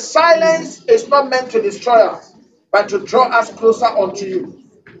that the silence is not meant to destroy us, but to draw us closer unto you,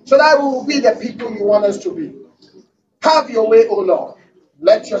 so that we will be the people you want us to be. Have your way, O Lord.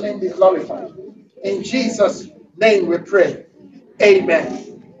 Let your name be glorified. In Jesus' name we pray.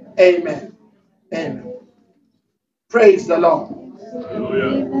 Amen. Amen. Amen. Praise the Lord.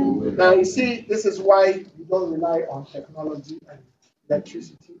 Hallelujah. Now you see, this is why you don't rely on technology and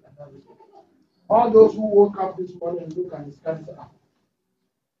electricity and everything. All those who woke up this morning and look at the sky and say,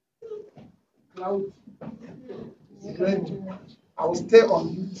 clouds, it's raining. I will stay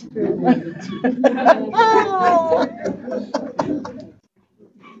on YouTube.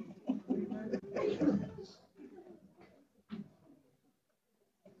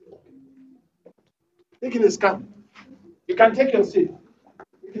 Taking is coming. You can take your seat.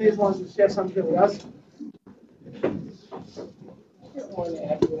 Please wants to share something with us. Good morning,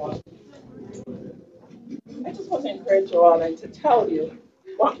 everyone. I just want to encourage you all and to tell you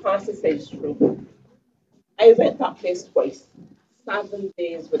what Pastor says is true. I went that place twice. 7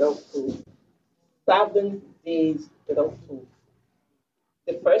 days without food. 7 days without food.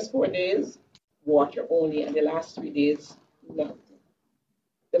 The first 4 days, water only, and the last 3 days, nothing.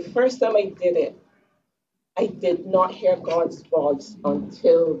 The first time I did it, I did not hear God's voice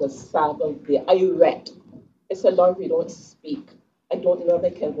until the 7th day. I wept. I said, Lord, we don't speak. I don't know if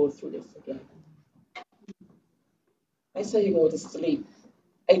I can go through this again. I said, you go to sleep.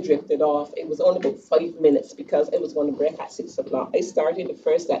 I drifted off. It was only about 5 minutes because I was going to break at 6 o'clock. I started the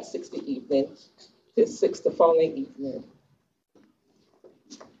first at 6 the evening to 6 the following evening.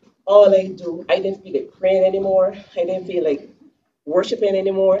 All I do, I didn't feel like praying anymore. I didn't feel like worshiping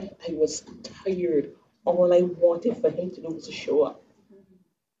anymore. I was tired. All I wanted for him to do was to show up.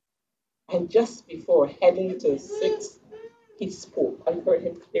 And just before heading to 6, he spoke. I heard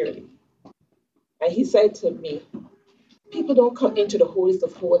him clearly. And he said to me, people don't come into the holiest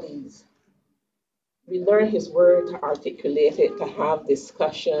of holies. We learn his word to articulate it, to have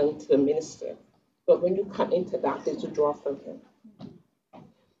discussion, to minister. But when you come into that, it's to draw from him.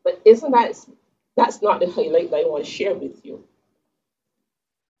 But that's not the highlight that I want to share with you.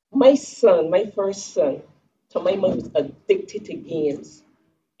 My son, my first son, to my mom was addicted to games.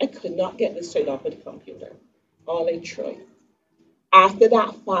 I could not get this straight off of the computer. All I tried. After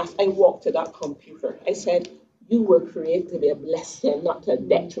that fast, I walked to that computer. I said, you were created to be a blessing, not a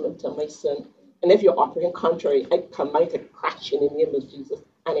detriment to my son. And if you're operating contrary, I command it to crash in the name of Jesus.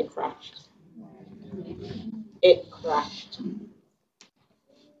 And it crashed. It crashed.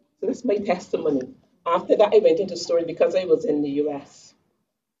 So that's my testimony. After that, I went into story because I was in the US.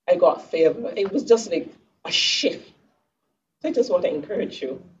 I got favor. It was just like a shift. So I just want to encourage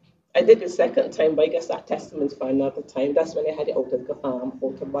you. I did the second time, but I guess that testimony is for another time. That's when I had the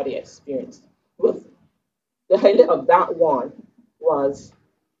out-of-body experience. With the highlight of that one was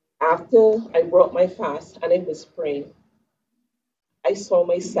after I broke my fast and I was praying, I saw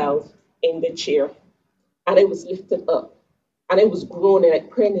myself in the chair and I was lifted up and I was groaning,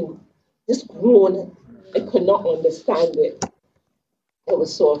 like praying, just groaning. I could not understand it. I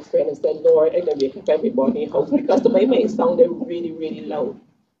was so afraid. I said, Lord, I'm going to wake up everybody in the house because my mind sounded really, really loud.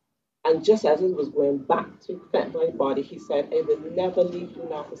 And just as it was going back to affect my body, he said, I will never leave you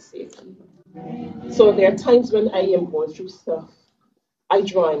nor forsake you. So there are times when I am going through stuff. I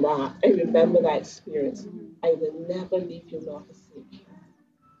draw on that. I remember that experience. I will never leave you nor forsake you.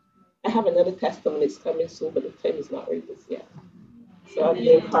 I have another testimony that's coming soon, but the time is not ready yet. So I'll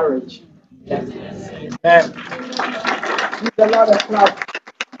be encouraged. That's it. Amen. Give the Lord a clap.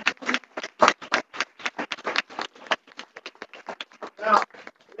 Now,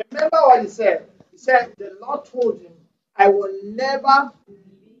 remember what he said. He said, the Lord told him, I will never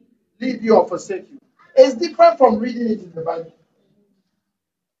leave you or forsake you. It's different from reading it in the Bible.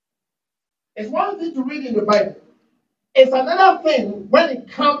 It's one thing to read in the Bible. It's another thing when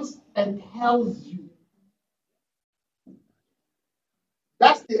it comes and tells you.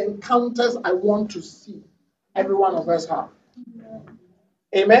 That's the encounters I want to see every one of us have.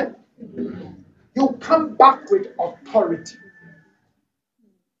 Amen? You come back with authority.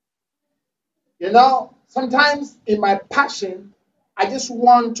 You know, sometimes in my passion, I just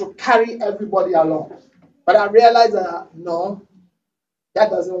want to carry everybody along. But I realize that no, that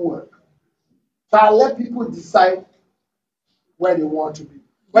doesn't work. So I let people decide where they want to be.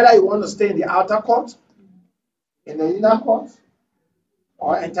 Whether you want to stay in the outer court, in the inner court,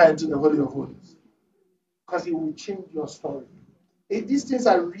 or enter into the Holy of Holies. Because it will change your story. These things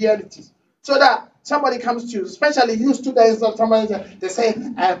are realities. So that somebody comes to you, especially you students or somebody, they say,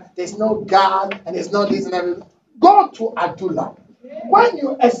 there's no God and there's no this and everything. Go to Adullam. When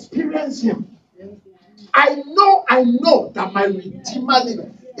you experience him, I know that my Redeemer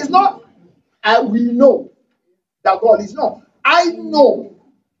liveth. It's not, we know that God is not. I know.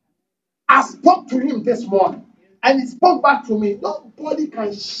 I spoke to him this morning, and he spoke back to me. Nobody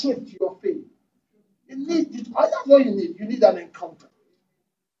can shift your faith. You need it. That's all you need. You need an encounter.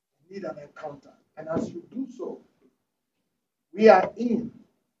 You need an encounter. And as you do so, we are in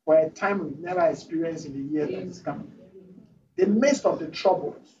for a time we've never experienced in the year that is coming. The midst of the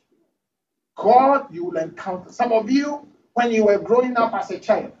troubles, God, you will encounter. Some of you, when you were growing up as a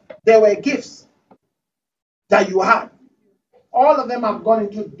child, there were gifts that you had. All of them have gone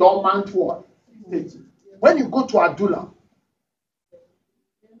into dormant state. When you go to Adullam,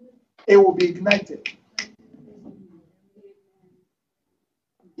 it will be ignited.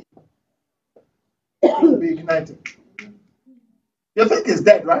 It will be ignited. You think it's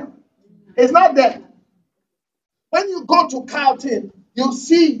dead, right? It's not dead. When you go to Carlton, you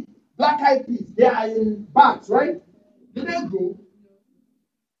see black-eyed peas. They are in bags, right? Do they grow?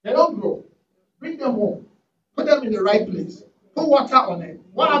 They don't grow. Bring them home. Put them in the right place. Put water on it.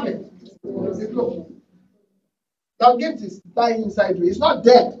 What happens? They grow. That gift is dying inside you. It's not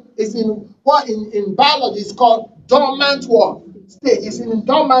dead. It's in what in biology is called dormant state. It's in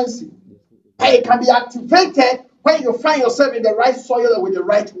dormancy. And it can be activated when you find yourself in the right soil with the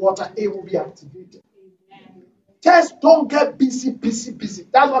right water. It will be activated. Just don't get busy. That's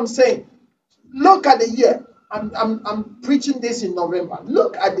what I'm saying. Look at the year. I'm preaching this in November.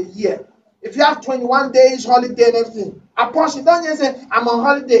 Look at the year. If you have 21 days holiday and everything, Apostle, don't just say, I'm on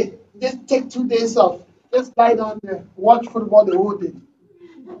holiday. Just take 2 days off. Just lie down there. Watch football the whole day.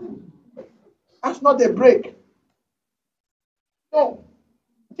 That's not a break. No.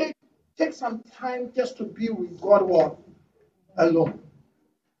 Take some time just to be with God alone.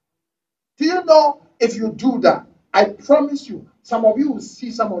 Do you know if you do that, I promise you, some of you will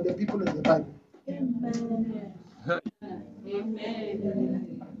see some of the people in the Bible. Amen.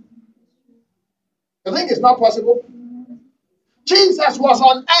 Amen. You think it's not possible? Jesus was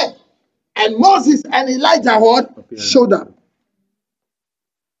on earth, and Moses and Elijah showed up.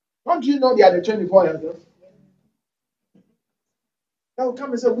 Don't you know they are the 24 elders? They will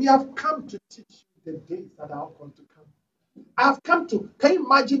come and say, we have come to teach you the days that are going to come. I've come to, can you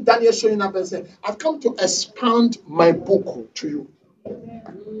imagine Daniel showing up and saying, I've come to expound my book to you.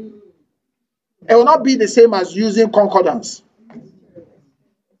 It will not be the same as using concordance.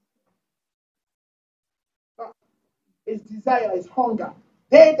 His desire is hunger.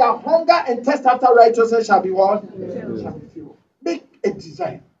 They that hunger and thirst after righteousness shall be what? Shall be filled. Make a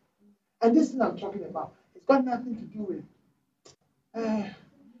desire. And this thing I'm talking about, it's got nothing to do with, I'm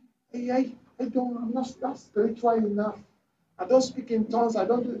not spiritual enough. I don't speak in tongues. I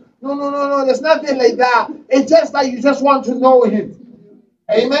don't do. No. There's nothing like that. It's just that you just want to know him.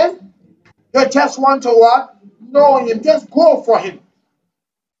 Amen? You just want to what? Know him. Just go for him.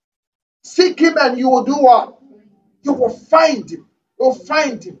 Seek him and you will do what? You will find him. You'll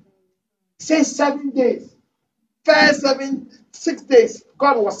find him. Say 7 days. First 6 days,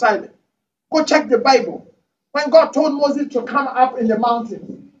 God was silent. Go check the Bible. When God told Moses to come up in the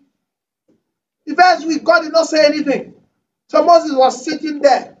mountain, the first week, God did not say anything. So Moses was sitting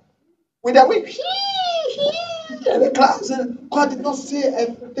there with the wind and the clouds, and God did not say a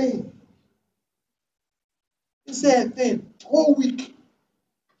thing. He said a thing whole week.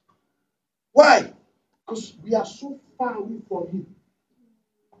 Why? Because we are so far away from him.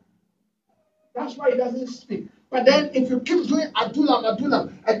 That's why he doesn't speak. But then if you keep doing Adullam,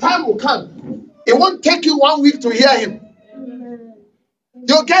 a time will come. It won't take you 1 week to hear him.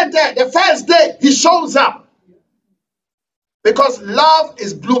 You'll get there. The first day, he shows up. Because love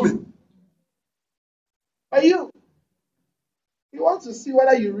is blooming. But you want to see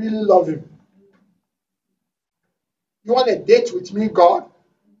whether you really love him. You want a date with me, God?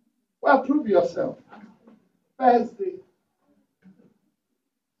 Well, prove yourself. First day,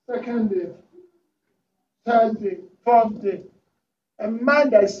 second day, third day, fourth day. A man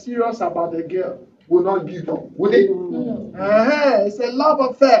that is serious about a girl will not give up, will he? It's a love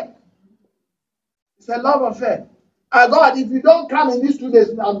affair. It's a love affair. God, if you don't come in these 2 days,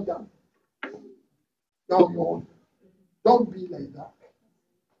 I'm done. Don't be like that.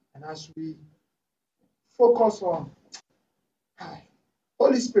 And as we focus on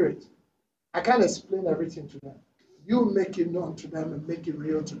Holy Spirit, I can't explain everything to them. You make it known to them and make it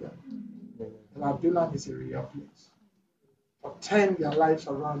real to them. And Adullam is a real place. But turn their lives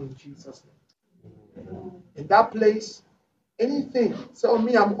around in Jesus' name. In that place, anything. So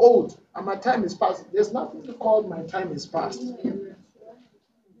me, I'm old and my time is past. There's nothing to call my time is past.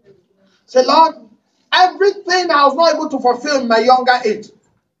 Say, Lord, everything I was not able to fulfill in my younger age,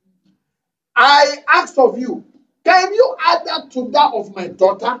 I ask of you, can you add that to that of my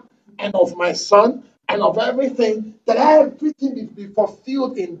daughter and of my son and of everything, that everything be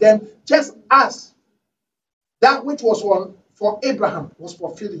fulfilled in them, just as that which was for Abraham was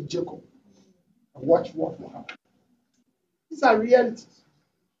fulfilled in Jacob. And watch what will happen. These are realities.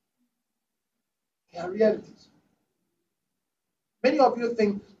 They are realities. Many of you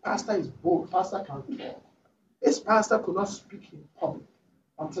think pastor is bold, pastor can talk. This pastor could not speak in public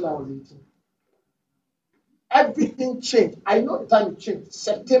until I was 18. Everything changed. I know the time it changed.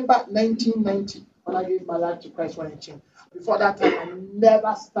 September 1990, when I gave my life to Christ, when it changed. Before that time, I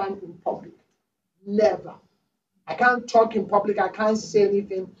never stand in public. Never. I can't talk in public. I can't say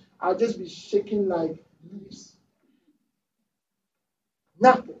anything. I'll just be shaking like leaves.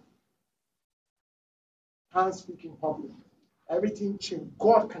 Nothing. Can't speak in public. Everything changed.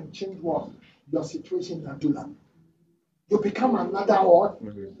 God can change what? Your situation in Adullam. You become another what?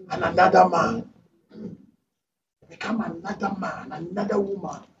 And another man. Become another man, another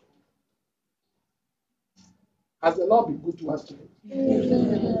woman. Has the Lord been good to us today?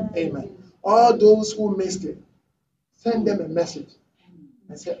 Amen. All those who missed it, send them a message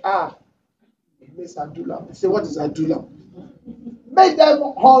and say, Miss Adullam. They say, what is Adullam? Make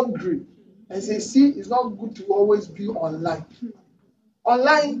them hungry and say, see, it's not good to always be online.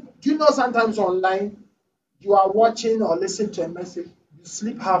 Online, do you know sometimes online, you are watching or listening to a message, you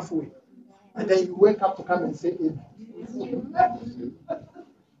sleep halfway, and then you wake up to come and say amen.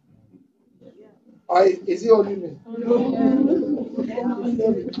 Or is it only me?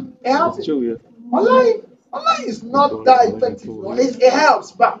 It helps. Online is not that effective. No? It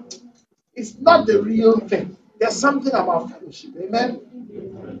helps, but it's not the real thing. There's something about fellowship.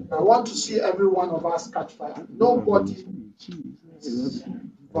 Amen. I want to see every one of us catch fire. Nobody.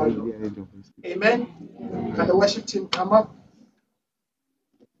 Amen. Can the worship team come up?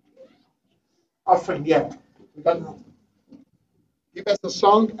 Offering, yeah. We're gonna give us a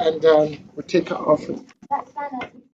song and we'll take our offering.